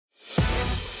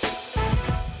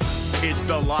It's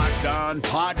the Locked On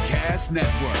Podcast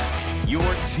Network, your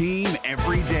team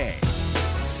every day.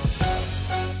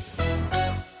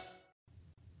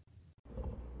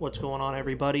 What's going on,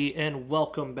 everybody, and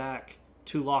welcome back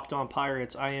to Locked On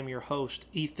Pirates. I am your host,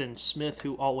 Ethan Smith,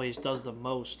 who always does the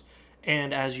most.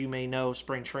 And as you may know,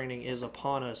 spring training is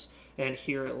upon us. And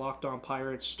here at Locked On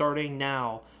Pirates, starting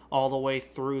now all the way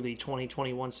through the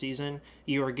 2021 season,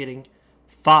 you are getting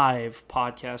 5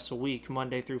 podcasts a week,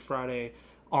 Monday through Friday,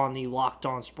 on the Locked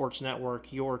On Sports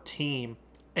Network, your team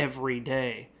every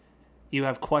day. You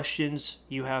have questions,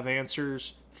 you have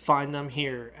answers, find them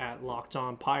here at Locked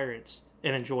On Pirates,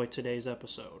 and enjoy today's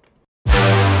episode.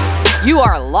 You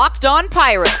are Locked On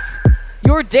Pirates,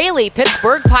 your daily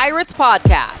Pittsburgh Pirates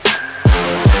podcast.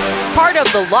 Part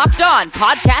of the Locked On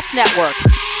Podcast Network,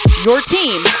 your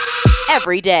team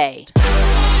every day.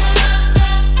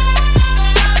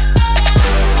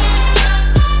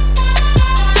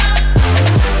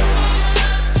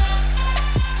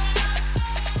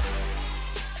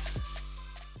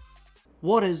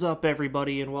 What is up,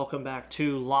 everybody, and welcome back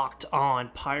to Locked On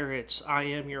Pirates. I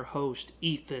am your host,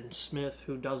 Ethan Smith,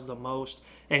 who does the most.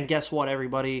 And guess what,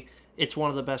 everybody? It's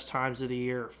one of the best times of the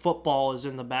year. Football is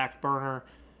in the back burner.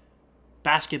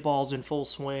 Basketball's in full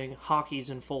swing.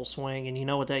 Hockey's in full swing. And you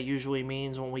know what that usually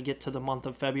means when we get to the month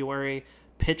of February?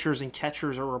 Pitchers and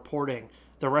catchers are reporting.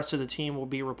 The rest of the team will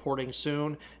be reporting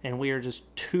soon. And we are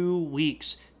just 2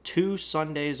 weeks, 2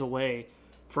 Sundays away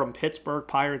from Pittsburgh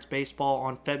Pirates baseball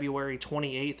on February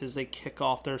 28th as they kick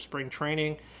off their spring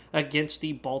training against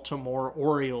the Baltimore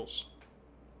Orioles.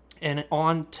 And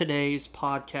on today's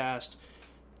podcast,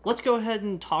 let's go ahead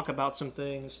and talk about some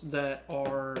things that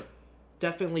are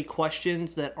definitely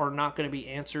questions that are not going to be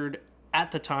answered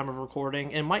at the time of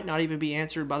recording and might not even be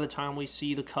answered by the time we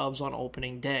see the Cubs on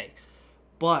opening day.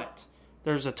 But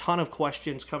there's a ton of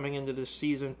questions coming into this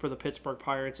season for the Pittsburgh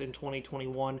Pirates in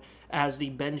 2021 as the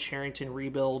Ben Cherington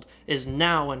rebuild is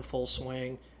now in full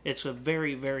swing. It's a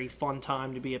very, very fun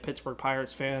time to be a Pittsburgh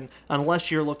Pirates fan, unless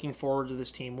you're looking forward to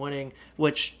this team winning,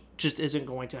 which just isn't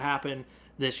going to happen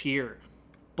this year.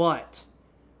 But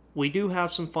we do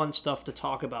have some fun stuff to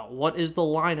talk about. What is the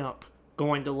lineup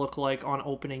going to look like on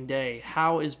opening day?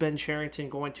 How is Ben Cherington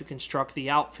going to construct the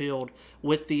outfield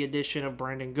with the addition of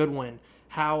Brandon Goodwin?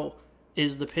 How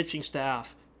is the pitching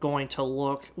staff going to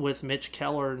look with Mitch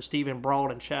Keller and Stephen Brault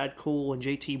and Chad Kuhl and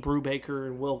JT Brubaker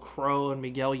and Will Crowe and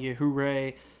Miguel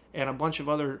Yajure and a bunch of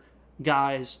other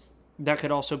guys that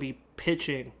could also be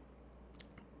pitching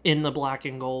in the black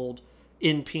and gold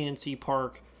in PNC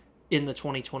Park in the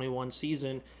 2021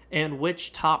 season, and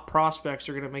which top prospects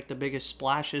are going to make the biggest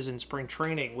splashes in spring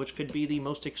training, which could be the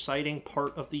most exciting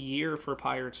part of the year for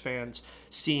Pirates fans,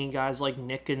 seeing guys like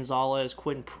Nick Gonzalez,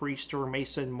 Quinn Priester,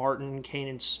 Mason Martin,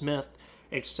 Kanan Smith,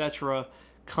 etc.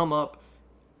 come up,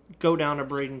 go down to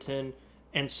Bradenton,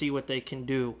 and see what they can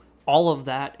do. All of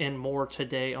that and more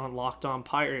today on Locked On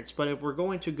Pirates. But if we're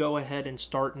going to go ahead and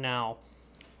start now,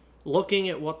 looking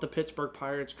at what the Pittsburgh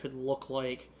Pirates could look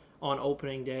like on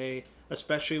opening day,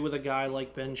 especially with a guy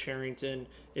like Ben Cherington,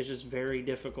 is just very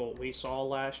difficult. We saw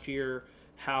last year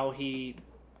how he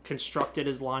constructed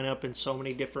his lineup in so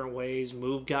many different ways,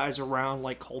 moved guys around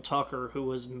like Cole Tucker, who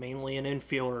was mainly an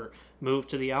infielder, moved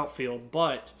to the outfield.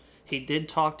 But he did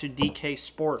talk to DK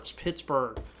Sports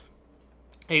Pittsburgh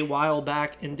a while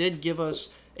back and did give us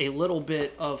a little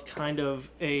bit of kind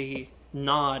of a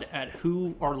nod at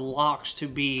who are locks to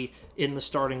be in the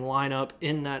starting lineup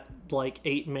in that like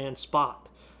 8-man spot.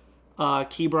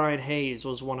 Ke'Bryan Hayes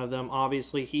was one of them.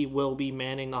 Obviously, he will be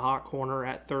manning the hot corner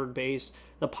at third base.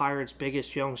 The Pirates'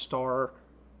 biggest young star,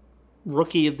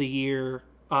 Rookie of the Year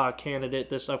candidate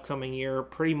this upcoming year,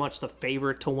 pretty much the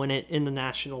favorite to win it in the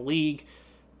National League.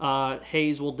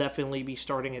 Hayes will definitely be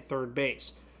starting at third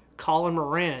base. Colin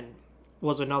Moran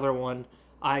was another one.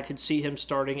 I could see him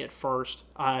starting at first.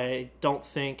 I don't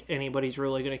think anybody's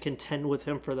really going to contend with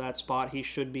him for that spot. He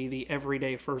should be the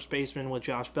everyday first baseman with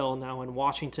Josh Bell now in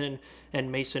Washington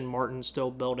and Mason Martin still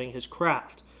building his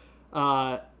craft.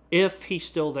 If he's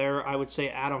still there, I would say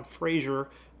Adam Frazier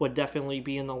would definitely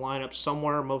be in the lineup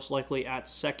somewhere, most likely at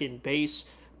second base.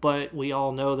 But we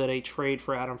all know that a trade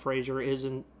for Adam Frazier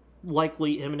isn't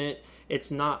likely imminent. It's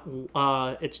not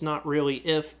really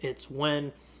if, it's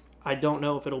when. I don't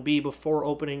know if it'll be before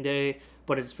opening day,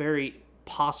 but it's very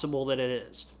possible that it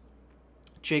is.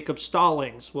 Jacob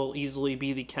Stallings will easily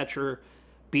be the catcher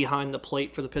behind the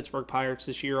plate for the Pittsburgh Pirates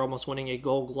this year, almost winning a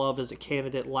Gold Glove as a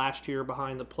candidate last year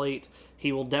behind the plate.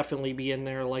 He will definitely be in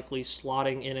there, likely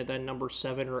slotting in at that number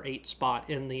 7 or 8 spot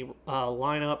in the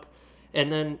lineup.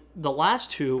 And then the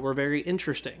last two were very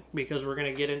interesting because we're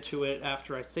going to get into it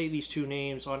after I say these two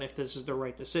names on if this is the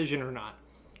right decision or not.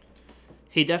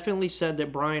 He definitely said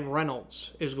that Brian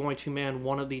Reynolds is going to man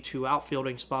one of the two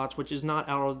outfielding spots, which is not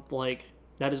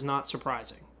that is not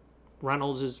surprising.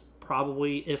 Reynolds is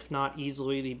probably, if not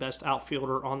easily, the best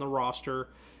outfielder on the roster.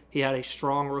 He had a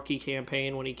strong rookie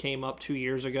campaign when he came up 2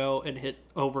 years ago and hit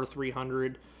over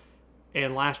 300.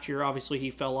 And last year, obviously,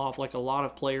 he fell off like a lot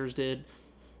of players did.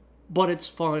 But it's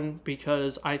fun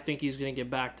because I think he's going to get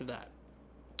back to that.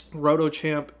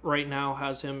 RotoChamp right now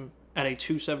has him at a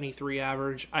 273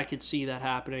 average. I could see that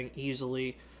happening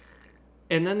easily.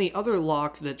 And then the other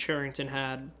lock that Cherington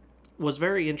had was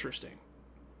very interesting.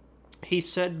 He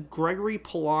said Gregory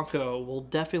Polanco will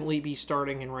definitely be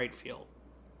starting in right field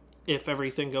if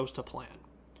everything goes to plan.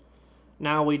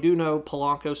 Now, we do know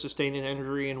Polanco sustained an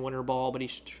injury in winter ball, but he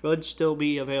should still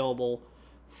be available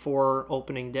for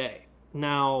opening day.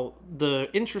 Now, the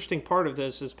interesting part of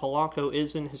this is Polanco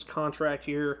is in his contract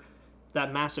year.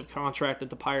 That massive contract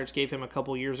that the Pirates gave him a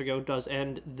couple years ago does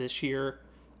end this year.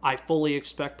 I fully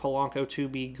expect Polanco to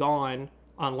be gone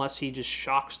unless he just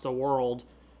shocks the world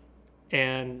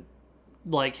and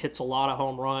hits a lot of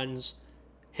home runs,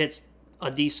 hits a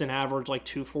decent average like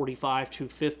 245,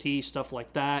 250, stuff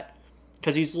like that.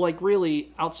 Because he's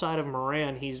really, outside of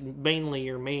Moran, he's mainly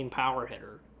your main power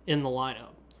hitter in the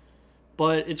lineup.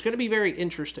 But it's going to be very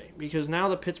interesting because now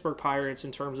the Pittsburgh Pirates,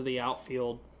 in terms of the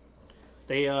outfield,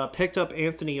 they picked up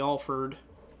Anthony Alford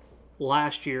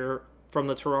last year from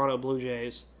the Toronto Blue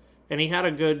Jays, and he had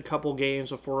a good couple games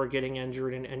before getting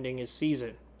injured and ending his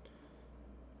season.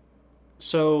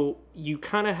 So you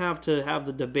kind of have to have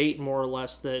the debate more or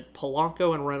less that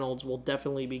Polanco and Reynolds will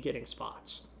definitely be getting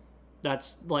spots.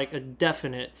 That's a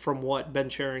definite from what Ben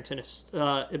Cherington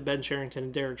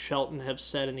and Derek Shelton have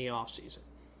said in the offseason.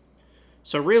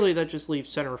 So really that just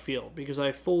leaves center field because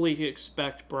I fully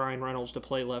expect Brian Reynolds to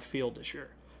play left field this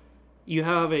year. You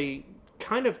have a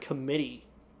kind of committee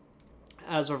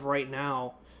as of right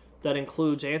now that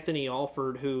includes Anthony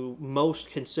Alford, who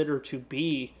most consider to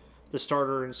be the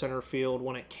starter in center field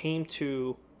when it came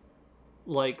to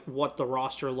what the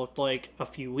roster looked like a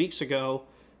few weeks ago,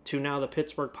 to now the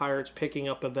Pittsburgh Pirates picking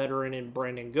up a veteran in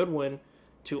Brandon Goodwin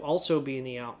to also be in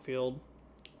the outfield.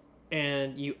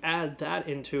 And you add that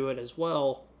into it as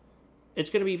well, it's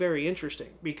going to be very interesting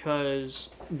because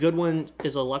Goodwin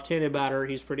is a left-handed batter.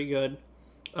 He's pretty good.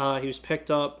 He was picked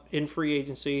up in free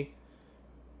agency,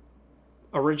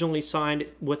 originally signed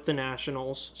with the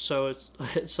Nationals. So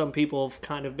some people have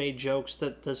kind of made jokes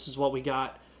that this is what we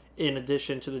got in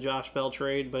addition to the Josh Bell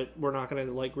trade, but we're not going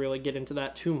to really get into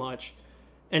that too much.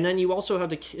 And then you also have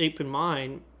to keep in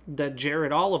mind that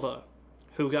Jared Oliva,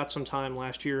 who got some time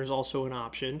last year, is also an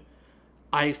option.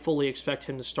 I fully expect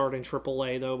him to start in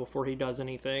AAA, though, before he does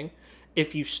anything.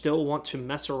 If you still want to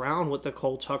mess around with the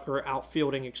Cole Tucker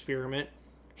outfielding experiment,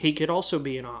 he could also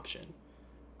be an option.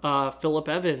 Phillip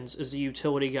Evans is a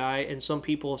utility guy, and some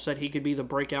people have said he could be the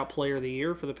breakout player of the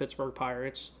year for the Pittsburgh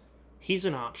Pirates. He's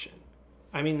an option.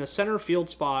 I mean, the center field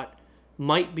spot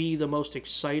might be the most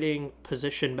exciting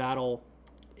position battle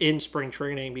in spring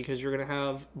training because you're going to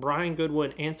have Brian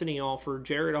Goodwin, Anthony Alford,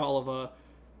 Jared Oliva,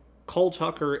 Cole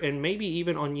Tucker, and maybe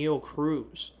even Oneil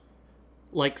Cruz,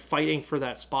 fighting for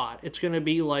that spot. It's going to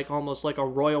be almost like a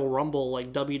Royal Rumble,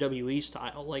 WWE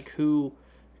style, who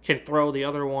can throw the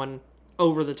other one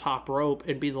over the top rope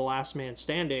and be the last man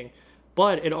standing.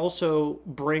 But it also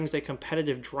brings a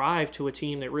competitive drive to a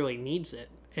team that really needs it.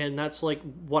 And that's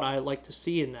what I like to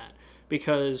see in that.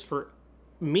 Because for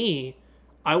me,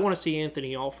 I want to see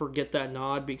Anthony Alford get that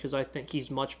nod because I think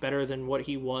he's much better than what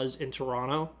he was in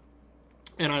Toronto.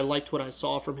 And I liked what I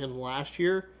saw from him last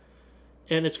year.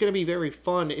 And it's going to be very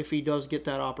fun if he does get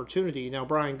that opportunity. Now,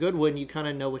 Brian Goodwin, you kind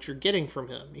of know what you're getting from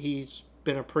him. He's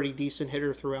been a pretty decent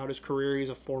hitter throughout his career. He's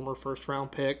a former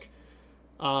first-round pick,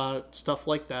 stuff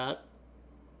like that.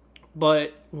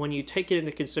 But when you take it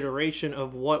into consideration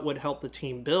of what would help the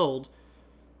team build,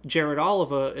 Jared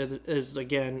Oliva is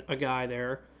again, a guy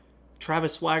there.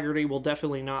 Travis Swaggerty will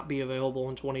definitely not be available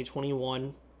in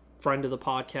 2021. Friend of the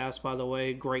podcast, by the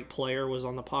way, great player, was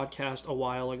on the podcast a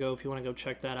while ago if you want to go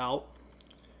check that out.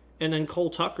 And then Cole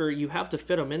Tucker, you have to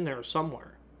fit him in there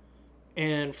somewhere.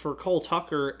 And for Cole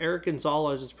Tucker, Eric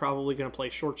Gonzalez is probably going to play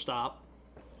shortstop,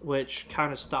 which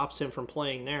kind of stops him from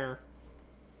playing there.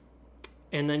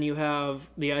 And then you have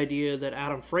the idea that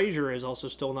Adam Frazier has also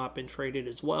still not been traded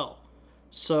as well.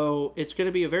 So it's going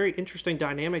to be a very interesting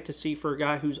dynamic to see for a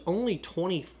guy who's only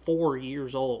 24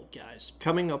 years old, guys,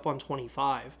 coming up on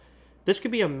 25. This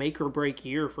could be a make-or-break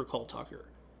year for Cole Tucker.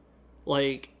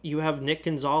 You have Nick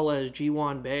Gonzalez,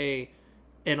 G1 Bay,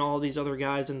 and all these other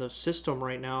guys in the system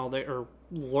right now that are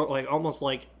almost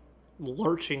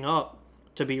lurching up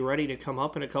to be ready to come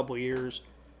up in a couple years.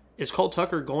 Is Cole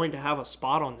Tucker going to have a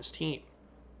spot on this team?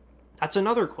 That's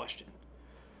another question.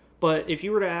 But if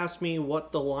you were to ask me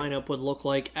what the lineup would look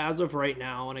like as of right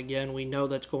now, and again, we know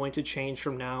that's going to change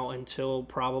from now until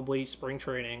probably spring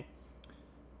training,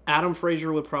 Adam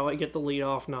Frazier would probably get the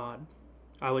leadoff nod.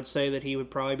 I would say that he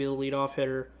would probably be the leadoff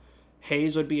hitter.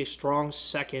 Hayes would be a strong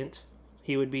second.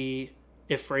 He would be,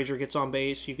 if Frazier gets on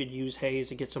base, you could use Hayes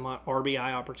to get some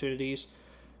RBI opportunities.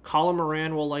 Colin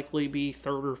Moran will likely be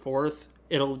third or fourth.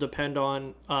 It'll depend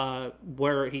on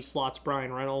where he slots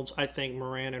Brian Reynolds. I think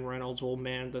Moran and Reynolds will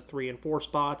man the 3 and 4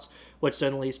 spots, which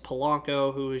then leaves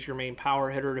Polanco, who is your main power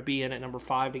hitter, to be in at number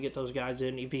 5 to get those guys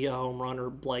in via home run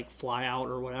or like fly out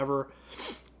or whatever.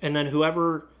 And then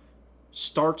whoever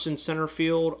starts in center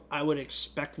field, I would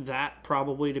expect that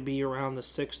probably to be around the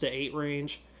 6 to 8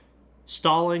 range.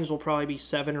 Stallings will probably be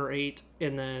 7 or 8.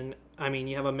 And then,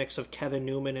 you have a mix of Kevin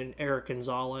Newman and Eric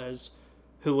Gonzalez,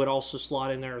 who would also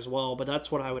slot in there as well, but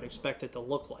that's what I would expect it to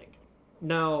look like.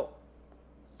 Now,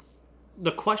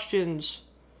 the questions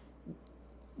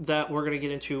that we're going to get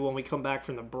into when we come back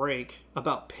from the break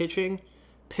about pitching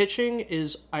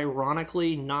is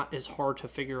ironically not as hard to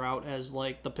figure out as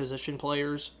like the position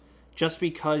players, just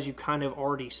because you kind of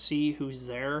already see who's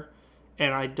there,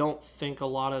 and I don't think a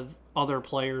lot of other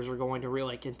players are going to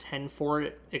really contend for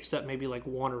it, except maybe like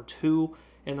 1 or 2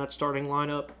 in that starting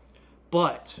lineup.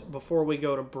 But before we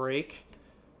go to break,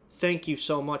 thank you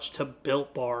so much to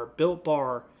Built Bar. Built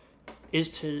Bar is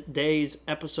today's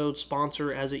episode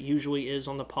sponsor, as it usually is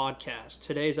on the podcast.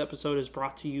 Today's episode is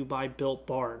brought to you by Built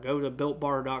Bar. Go to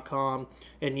BuiltBar.com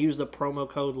and use the promo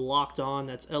code LOCKEDON,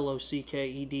 that's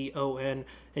LOCKEDON,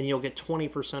 and you'll get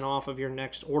 20% off of your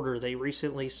next order. They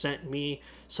recently sent me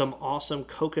some awesome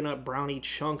coconut brownie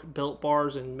chunk Built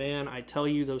Bars, and man, I tell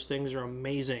you, those things are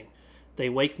amazing. They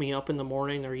wake me up in the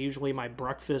morning. They're usually my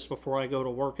breakfast before I go to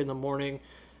work in the morning.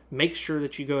 Make sure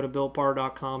that you go to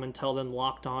BuiltBar.com and tell them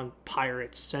Locked On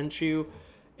Pirates sent you.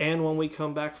 And when we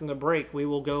come back from the break, we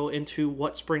will go into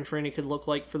what spring training could look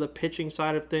like for the pitching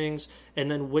side of things,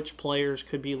 and then which players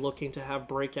could be looking to have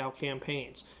breakout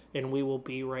campaigns. And we will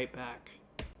be right back.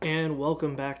 And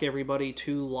welcome back, everybody,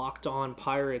 to Locked On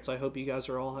Pirates. I hope you guys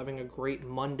are all having a great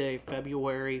Monday,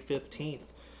 February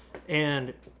 15th.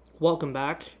 And welcome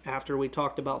back. After we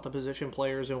talked about the position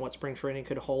players and what spring training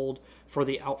could hold for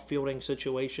the outfielding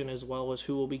situation, as well as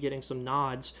who will be getting some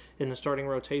nods in the starting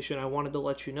rotation, I wanted to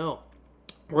let you know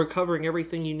we're covering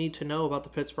everything you need to know about the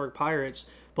Pittsburgh Pirates,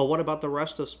 but what about the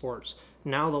rest of sports?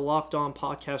 Now the Locked On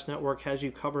Podcast Network has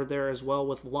you covered there as well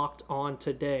with Locked On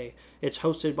Today. It's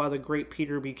hosted by the great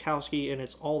Peter Bukowski, and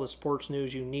it's all the sports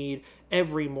news you need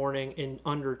every morning in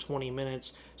under 20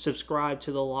 minutes. Subscribe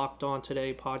to the Locked On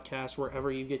Today podcast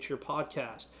wherever you get your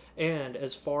podcast. And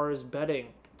as far as betting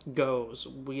goes,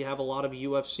 we have a lot of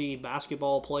UFC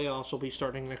basketball playoffs will be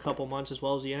starting in a couple months, as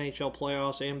well as the NHL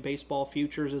playoffs and baseball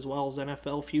futures, as well as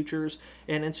NFL futures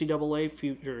and NCAA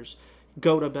futures.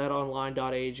 Go to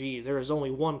betonline.ag. There is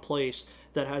only one place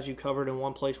that has you covered and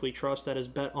one place we trust. That is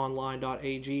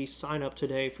betonline.ag. Sign up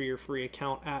today for your free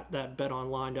account at that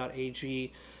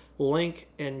betonline.ag link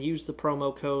and use the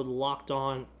promo code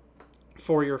LOCKEDON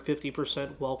for your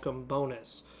 50% welcome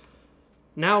bonus.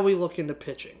 Now we look into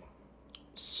pitching.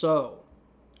 So,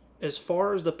 as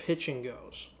far as the pitching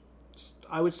goes,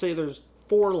 I would say there's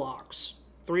 4 locks,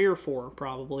 3 or 4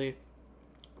 probably,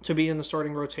 to be in the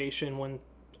starting rotation when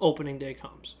opening day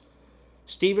comes.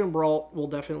 Steven Brault will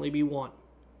definitely be one.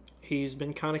 He's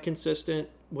been kind of consistent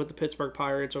with the Pittsburgh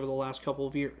Pirates over the last couple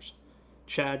of years.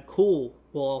 Chad Kuhl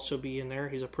will also be in there.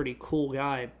 He's a pretty cool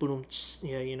guy. Boom,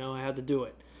 yeah, I had to do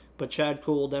it. But Chad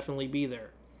Kuhl will definitely be there.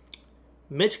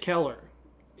 Mitch Keller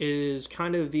is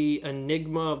kind of the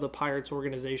enigma of the Pirates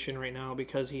organization right now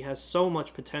because he has so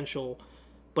much potential,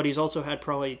 but he's also had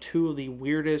probably 2 of the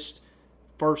weirdest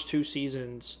first 2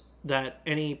 seasons that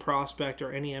any prospect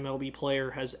or any MLB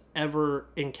player has ever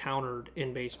encountered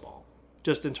in baseball,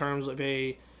 just in terms of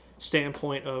a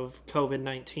standpoint of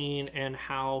COVID-19 and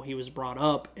how he was brought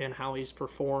up and how he's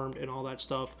performed and all that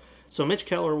stuff. So Mitch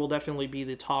Keller will definitely be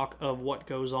the talk of what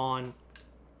goes on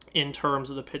in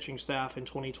terms of the pitching staff in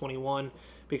 2021,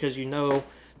 because the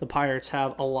Pirates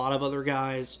have a lot of other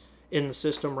guys in the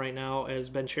system right now, as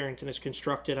Ben Cherington has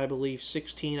constructed, I believe,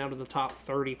 16 out of the top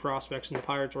 30 prospects in the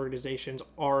Pirates organization's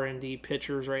R&D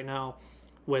pitchers right now,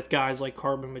 with guys like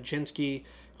Carbon Majinski,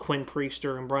 Quinn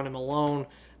Priester, and Brennan Malone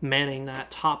manning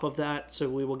that top of that. So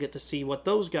we will get to see what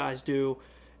those guys do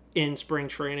in spring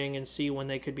training and see when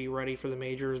they could be ready for the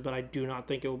majors, but I do not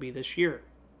think it will be this year.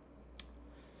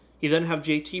 You then have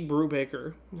JT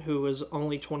Brubaker, who is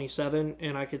only 27,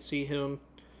 and I could see him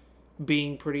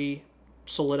being pretty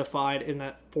solidified in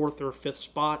that 4th or 5th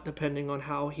spot, depending on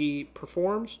how he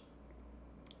performs.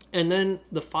 And then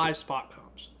the 5 spot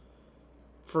comes.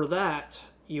 For that,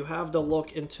 you have to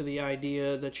look into the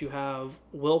idea that you have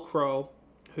Will Crow,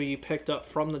 who you picked up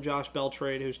from the Josh Bell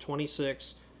trade, who's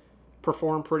 26,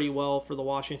 performed pretty well for the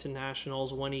Washington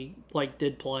Nationals when he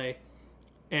did play.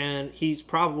 And he's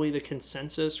probably the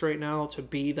consensus right now to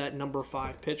be that number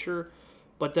 5 pitcher.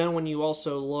 But then when you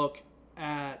also look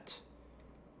at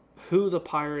who the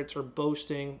Pirates are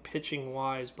boasting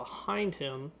pitching-wise behind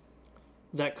him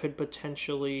that could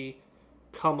potentially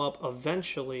come up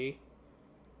eventually,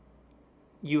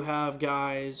 you have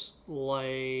guys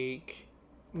like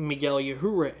Miguel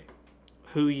Yajure,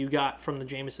 who you got from the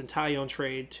Jameson Taillon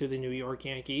trade to the New York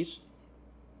Yankees.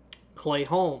 Clay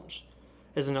Holmes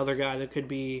is another guy that could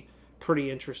be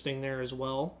pretty interesting there as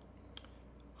well.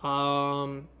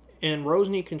 And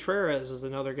Rosny Contreras is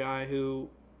another guy who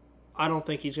I don't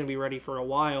think he's going to be ready for a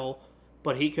while,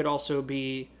 but he could also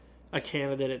be a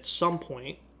candidate at some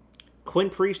point. Quinn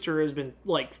Priester has been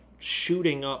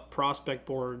shooting up prospect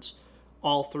boards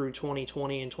all through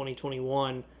 2020 and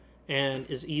 2021 and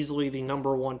is easily the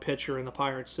number 1 pitcher in the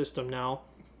Pirates system now.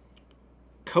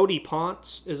 Cody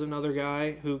Ponce is another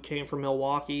guy who came from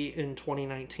Milwaukee in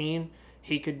 2019.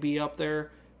 He could be up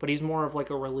there, but he's more of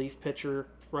a relief pitcher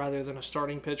rather than a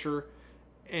starting pitcher.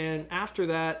 And after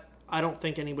that, I don't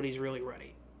think anybody's really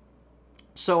ready.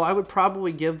 So I would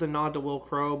probably give the nod to Will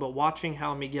Crow, but watching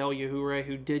how Miguel Yajure,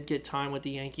 who did get time with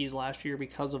the Yankees last year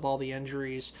because of all the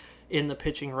injuries in the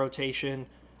pitching rotation,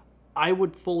 I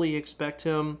would fully expect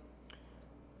him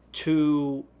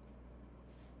to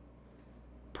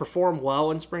perform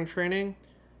well in spring training.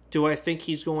 Do I think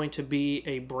he's going to be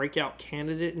a breakout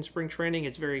candidate in spring training?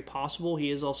 It's very possible.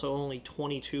 He is also only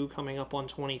 22, coming up on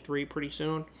 23 pretty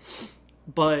soon.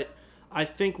 But I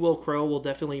think Will Crow will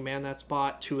definitely man that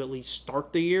spot to at least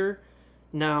start the year.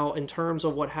 Now, in terms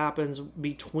of what happens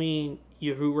between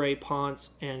Yajure,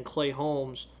 Ponce, and Clay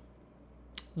Holmes,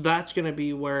 that's going to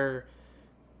be where,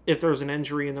 if there's an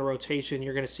injury in the rotation,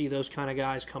 you're going to see those kind of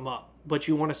guys come up. But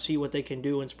you want to see what they can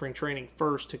do in spring training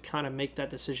first to kind of make that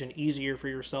decision easier for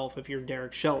yourself if you're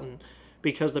Derek Shelton.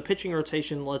 Because the pitching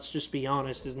rotation, let's just be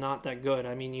honest, is not that good.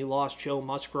 I mean, you lost Joe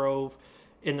Musgrove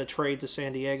in the trade to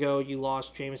San Diego. You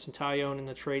lost Jameson Taillon in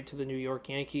the trade to the New York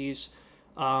Yankees.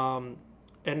 And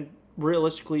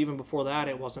realistically, even before that,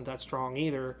 it wasn't that strong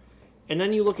either. And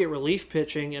then you look at relief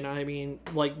pitching, and I mean,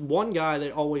 one guy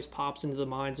that always pops into the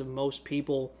minds of most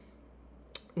people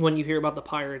when you hear about the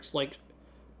Pirates,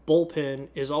 bullpen,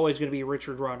 is always going to be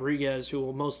Richard Rodriguez, who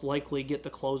will most likely get the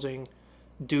closing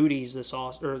duties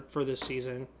for this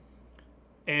season.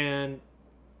 And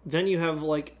then you have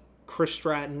Chris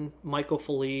Stratton, Michael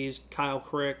Feliz, Kyle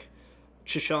Crick,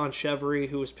 Chashawn Chevry,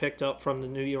 who was picked up from the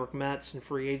New York Mets in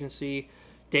free agency,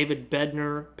 David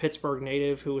Bednar, Pittsburgh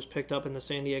native, who was picked up in the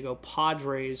San Diego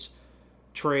Padres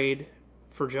trade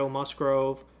for Joe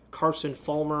Musgrove, Carson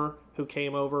Fulmer, who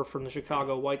came over from the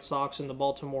Chicago White Sox and the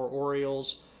Baltimore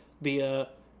Orioles via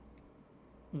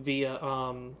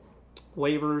waivers,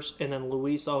 and then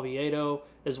Luis Oviedo,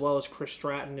 as well as Chris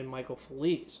Stratton and Michael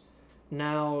Feliz.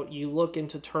 Now, you look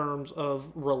into terms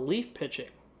of relief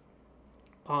pitching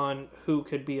on who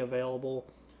could be available,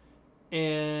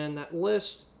 and that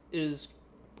list is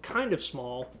kind of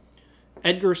small.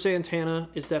 Edgar Santana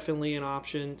is definitely an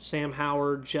option. Sam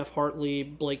Howard, Jeff Hartley,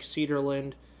 Blake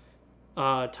Cederland,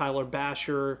 Tyler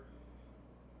Basher.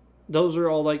 Those are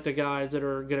all the guys that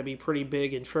are going to be pretty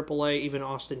big in AAA. Even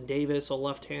Austin Davis, a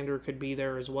left-hander, could be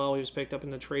there as well. He was picked up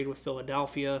in the trade with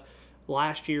Philadelphia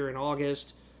last year in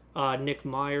August. Nick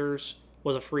Myers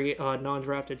was a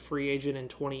non-drafted free agent in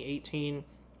 2018,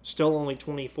 still only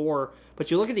 24. But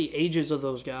you look at the ages of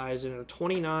those guys, and they're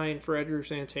 29 for Edgar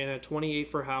Santana, 28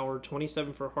 for Howard,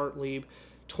 27 for Hartlieb,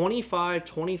 25,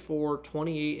 24,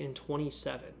 28, and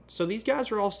 27. So these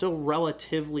guys are all still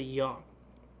relatively young,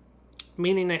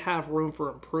 meaning they have room for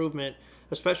improvement,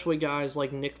 especially guys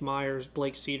like Nick Myers,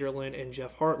 Blake Cederland, and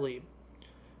Jeff Hartlieb.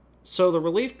 So the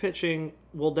relief pitching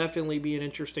will definitely be an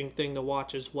interesting thing to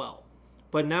watch as well.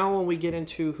 But now when we get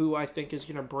into who I think is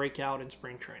going to break out in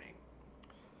spring training,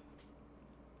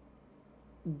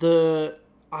 the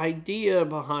idea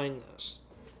behind this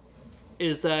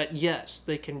is that, yes,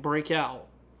 they can break out,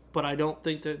 but I don't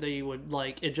think that they would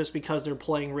it just because they're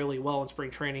playing really well in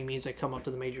spring training means they come up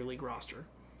to the major league roster.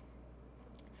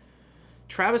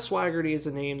 Travis Swaggerty is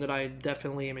a name that I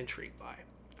definitely am intrigued by.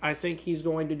 I think he's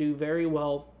going to do very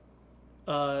well,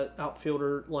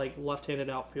 outfielder,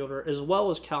 left-handed outfielder, as well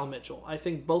as Cal Mitchell. I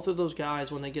think both of those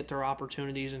guys, when they get their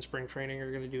opportunities in spring training, are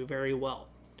going to do very well.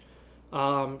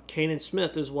 Kanan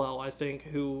Smith as well, I think,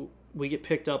 who we get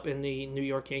picked up in the New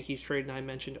York Yankees trade and I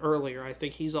mentioned earlier. I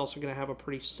think he's also going to have a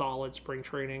pretty solid spring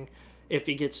training if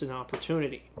he gets an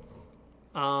opportunity.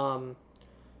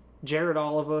 Jared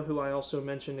Oliva, who I also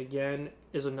mentioned again,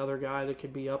 is another guy that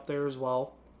could be up there as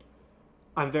well.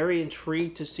 I'm very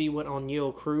intrigued to see what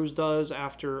Oneil Cruz does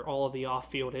after all of the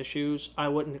off-field issues. I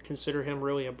wouldn't consider him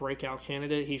really a breakout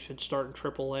candidate. He should start in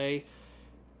AAA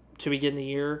to begin the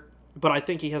year. But I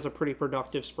think he has a pretty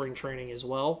productive spring training as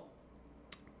well.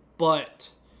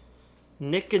 But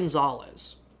Nick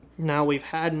Gonzalez. Now, we've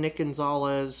had Nick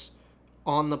Gonzalez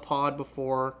on the pod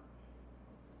before,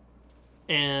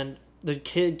 and the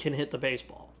kid can hit the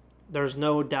baseball. There's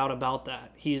no doubt about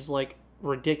that. He's like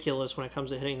ridiculous when it comes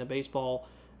to hitting the baseball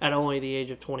at only the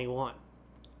age of 21.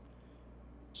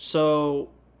 So,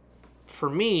 for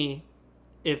me,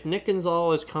 if Nick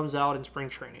Gonzalez comes out in spring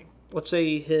training, let's say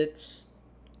he hits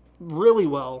really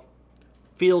well,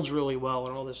 fields really well,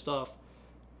 and all this stuff,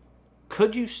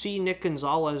 could you see Nick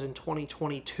Gonzalez in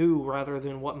 2022 rather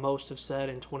than what most have said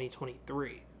in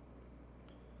 2023?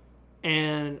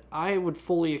 And I would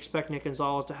fully expect Nick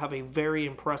Gonzalez to have a very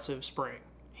impressive spring.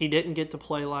 He didn't get to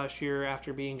play last year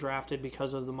after being drafted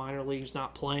because of the minor leagues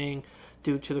not playing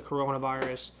due to the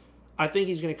coronavirus. I think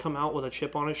he's going to come out with a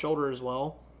chip on his shoulder as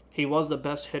well. He was the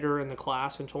best hitter in the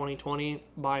class in 2020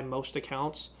 by most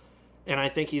accounts. And I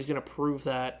think he's going to prove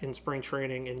that in spring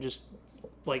training and just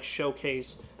like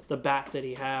showcase the bat that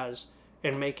he has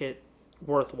and make it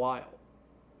worthwhile.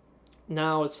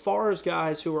 Now, as far as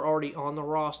guys who are already on the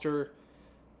roster,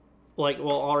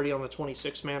 already on the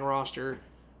 26-man roster,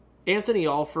 Anthony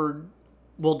Alford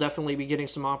will definitely be getting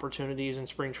some opportunities in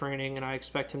spring training, and I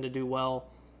expect him to do well.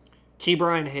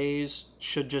 Ke'Bryan Hayes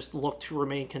should just look to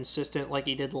remain consistent like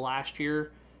he did last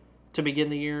year to begin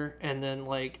the year, and then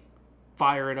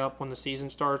fire it up when the season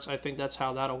starts. I think that's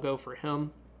how that'll go for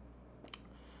him.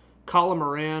 Colin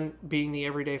Moran being the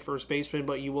everyday first baseman,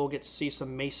 but you will get to see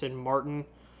some Mason Martin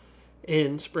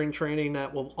in spring training.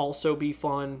 That will also be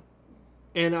fun.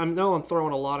 And I know I'm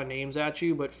throwing a lot of names at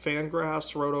you, but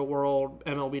Fangraphs, Roto World,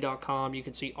 MLB.com, you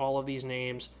can see all of these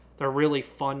names. They're really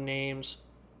fun names,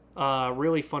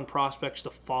 really fun prospects to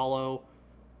follow.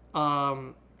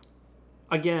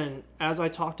 Again, as I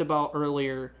talked about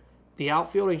earlier, the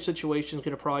outfielding situation is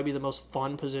going to probably be the most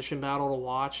fun position battle to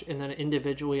watch. And then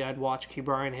individually, I'd watch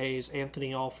Ke'Bryan Hayes,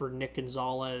 Anthony Alford, Nick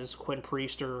Gonzalez, Quinn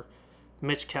Priester,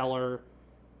 Mitch Keller,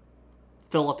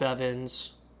 Phillip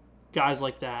Evans, guys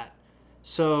like that.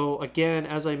 So, again,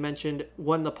 as I mentioned,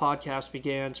 when the podcast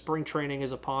began, spring training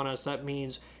is upon us. That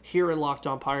means here at Locked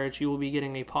On Pirates, you will be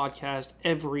getting a podcast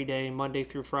every day, Monday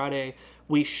through Friday.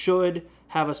 We should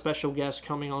have a special guest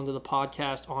coming onto the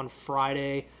podcast on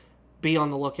Friday. Be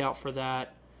on the lookout for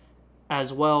that,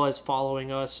 as well as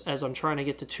following us, as I'm trying to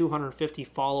get to 250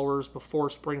 followers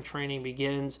before spring training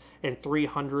begins and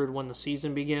 300 when the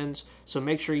season begins. So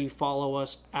make sure you follow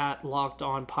us at Locked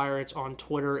On Pirates on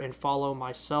Twitter and follow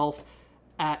myself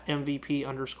at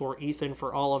MVP_Ethan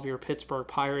for all of your Pittsburgh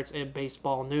Pirates and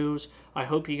baseball news. I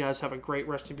hope you guys have a great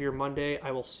rest of your Monday.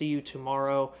 I will see you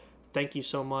tomorrow. Thank you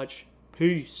so much.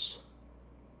 Peace.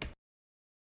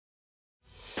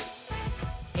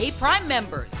 Hey, Prime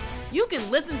members, you can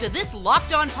listen to this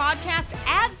Locked On podcast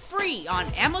ad-free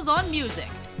on Amazon Music.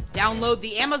 Download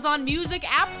the Amazon Music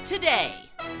app today.